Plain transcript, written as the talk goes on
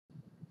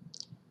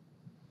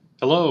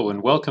Hello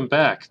and welcome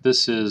back.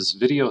 This is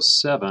video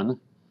 7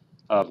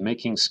 of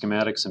making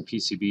schematics and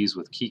PCBs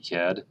with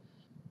KiCad.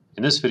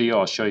 In this video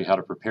I'll show you how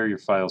to prepare your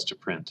files to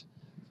print.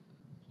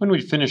 When we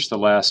finished the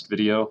last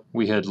video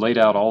we had laid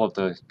out all of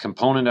the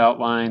component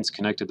outlines,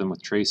 connected them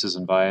with traces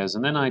and vias,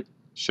 and then I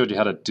showed you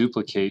how to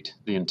duplicate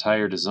the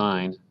entire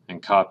design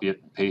and copy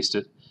it and paste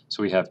it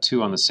so we have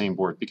two on the same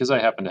board, because I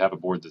happen to have a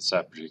board that's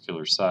that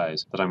particular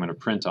size that I'm going to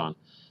print on.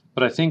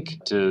 But I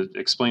think to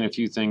explain a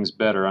few things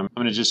better, I'm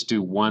going to just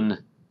do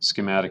one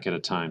schematic at a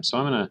time. So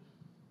I'm going to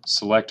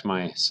select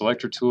my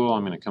selector tool.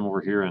 I'm going to come over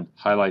here and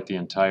highlight the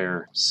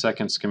entire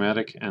second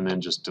schematic and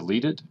then just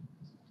delete it.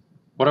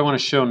 What I want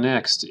to show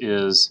next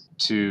is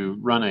to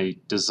run a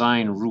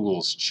design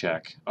rules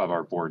check of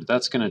our board.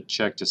 That's going to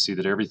check to see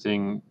that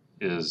everything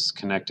is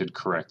connected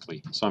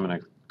correctly. So I'm going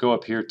to go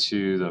up here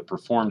to the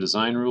Perform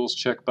Design Rules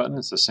check button.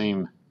 It's the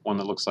same one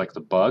that looks like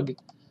the bug.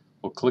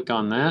 We'll click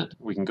on that.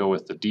 We can go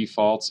with the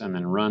defaults and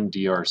then run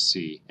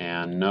DRC,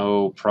 and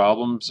no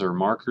problems or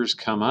markers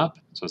come up,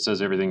 so it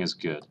says everything is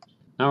good.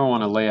 Now I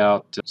want to lay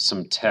out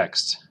some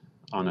text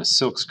on a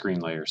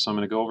silkscreen layer. So I'm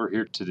going to go over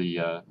here to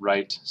the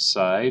right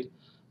side.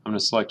 I'm going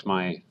to select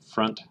my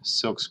front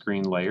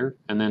silkscreen layer,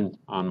 and then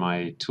on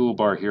my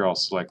toolbar here I'll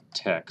select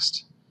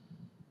text.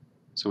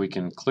 So we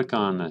can click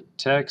on the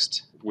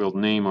text. We'll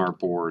name our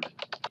board.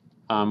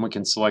 We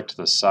can select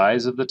the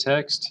size of the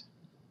text.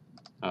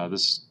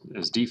 This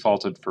is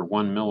defaulted for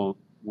 1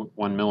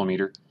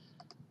 millimeter,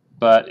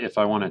 but if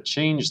I want to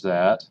change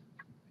that,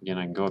 again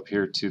I can go up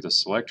here to the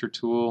selector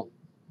tool,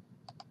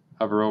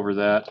 hover over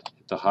that,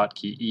 hit the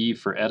hotkey E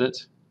for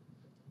edit.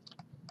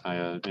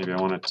 Maybe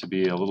I want it to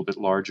be a little bit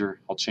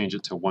larger. I'll change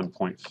it to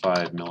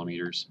 1.5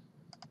 millimeters,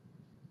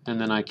 and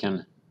then I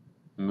can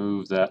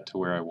move that to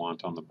where I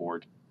want on the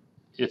board.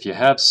 If you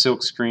have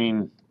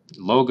silkscreen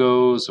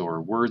logos or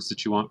words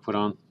that you want put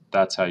on,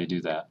 that's how you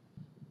do that.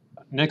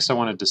 Next I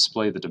want to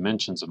display the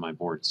dimensions of my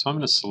board. So I'm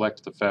going to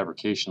select the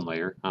fabrication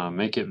layer,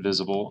 make it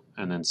visible,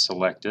 and then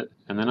select it.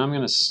 And then I'm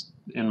going to,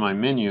 in my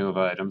menu of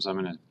items, I'm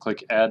going to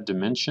click Add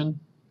Dimension.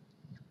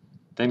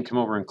 Then come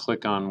over and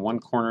click on one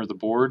corner of the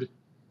board,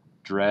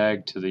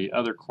 drag to the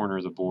other corner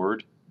of the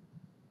board,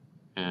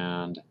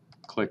 and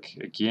click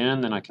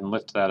again. Then I can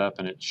lift that up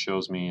and it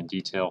shows me in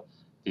detail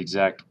the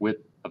exact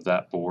width of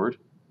that board.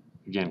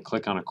 Again,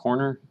 click on a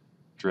corner,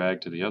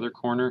 drag to the other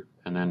corner,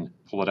 and then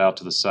pull it out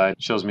to the side.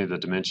 It shows me the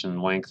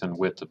dimension, length, and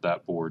width of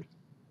that board.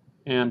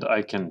 And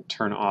I can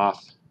turn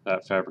off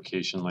that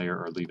fabrication layer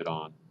or leave it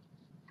on.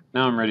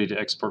 Now I'm ready to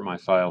export my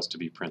files to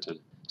be printed.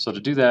 So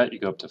to do that, you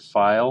go up to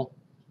File,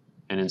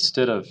 and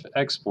instead of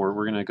Export,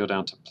 we're going to go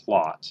down to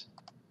Plot.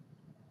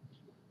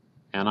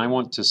 And I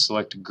want to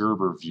select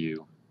Gerber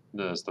View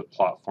as the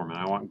plot format.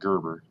 I want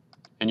Gerber.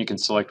 And you can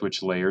select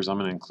which layers. I'm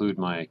going to include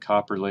my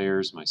copper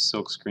layers, my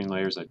silkscreen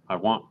layers. I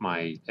want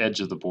my edge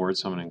of the board,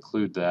 so I'm going to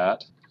include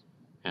that.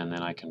 And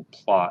then I can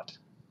plot,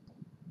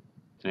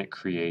 and it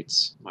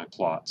creates my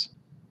plots.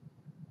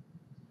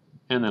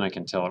 And then I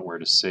can tell it where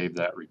to save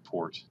that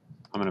report.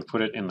 I'm going to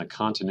put it in the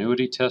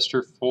Continuity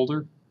Tester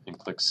folder and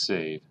click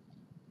Save.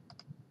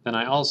 Then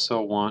I also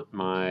want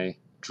my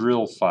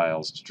drill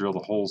files to drill the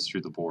holes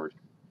through the board.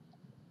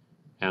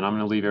 And I'm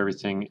going to leave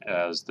everything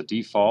as the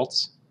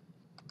defaults.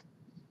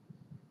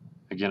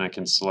 Again, I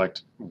can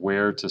select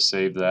where to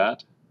save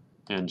that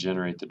and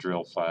generate the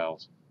drill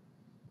files.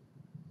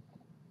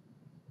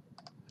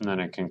 And then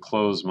I can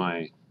close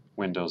my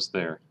windows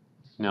there.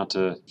 Now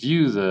to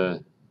view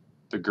the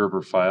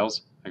Gerber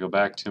files, I go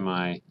back to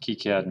my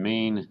KiCad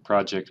main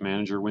project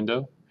manager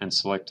window and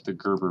select the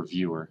Gerber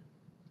viewer.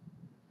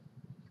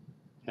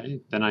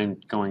 Okay, then I'm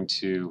going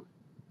to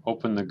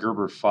open the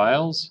Gerber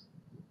files.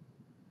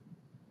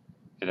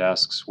 It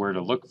asks where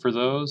to look for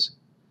those.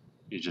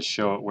 You just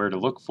show it where to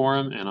look for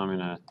them, and I'm going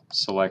to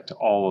select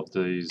all of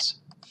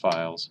these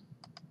files.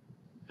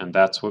 And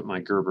that's what my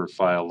Gerber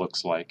file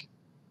looks like.